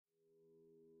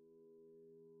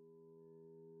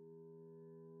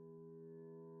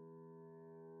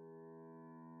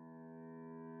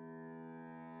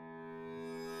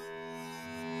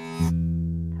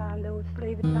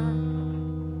slavery time.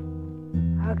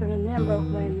 I can remember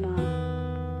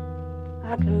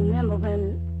when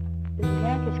the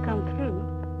Yankees come through,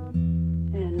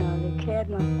 and they carried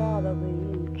my father away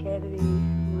and carried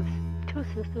my two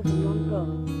sisters and one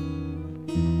brother.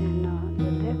 And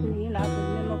they left me, and I can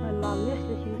remember when my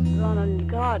mistress used to run in the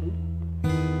garden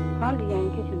from the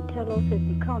Yankees and tell us if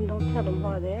they come, don't tell them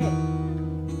where they're at.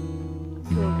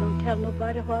 So don't tell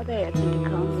nobody where they're at when they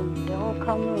come. They all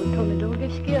come on and told me, don't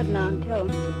get scared now and tell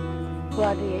them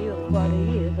where they are or where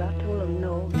they is. I told them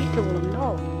no. We told them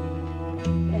no.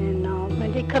 And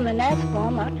when they come and ask for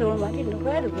them, I told them I didn't know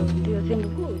where they was. They was in the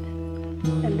woods.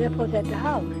 And they was at the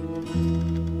house.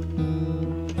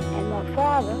 And my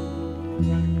father,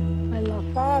 when my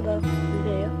father was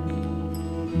there,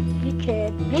 he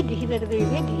let away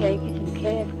with the Yankees and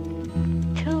carried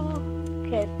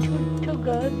two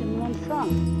girls and one son,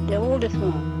 the oldest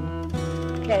one.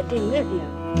 Carried them with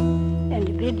him. And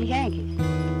they beat the Yankees.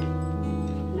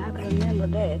 And I can remember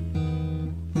that.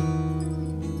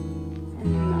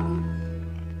 And my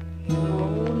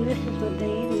old missus was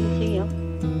named Miss Hill.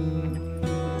 And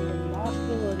the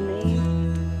master was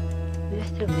named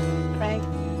Mr. Frank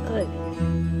Irvis.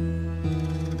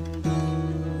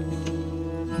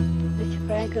 Mr.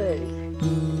 Frank Irvis.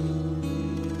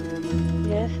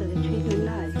 Yes, so they treat me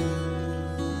nice.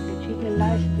 They treat me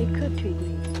nice as they could treat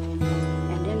me.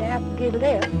 And then after they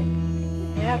left,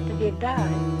 after they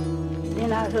died,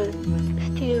 then I was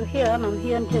still here, and I'm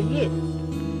here until yet.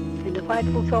 And the white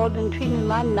folks all been treating me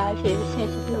mighty nice ever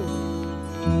since it knew.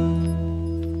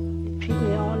 They treat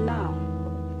me all now.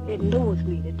 It knows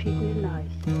me. They treat me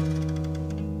nice.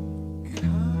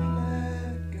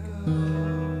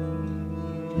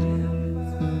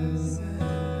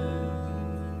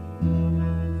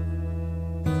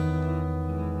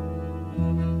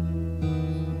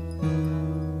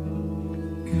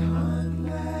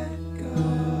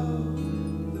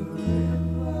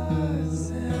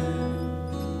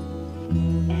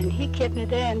 He kept me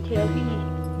there until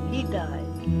he died,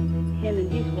 him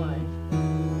and his wife.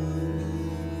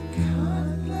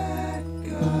 Can't let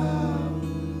go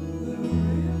the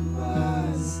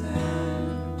river's end.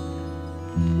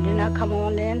 Then I come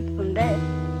on in from that,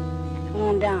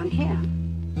 on down here,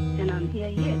 and I'm here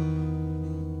yet.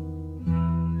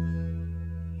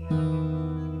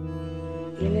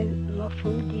 Any my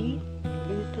food to eat,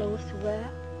 any clothes to wear.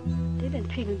 They didn't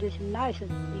treat me just as nice as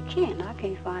they can. I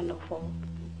can't find no fault.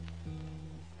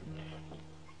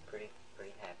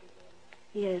 Pretty happy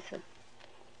then. Yes, sir.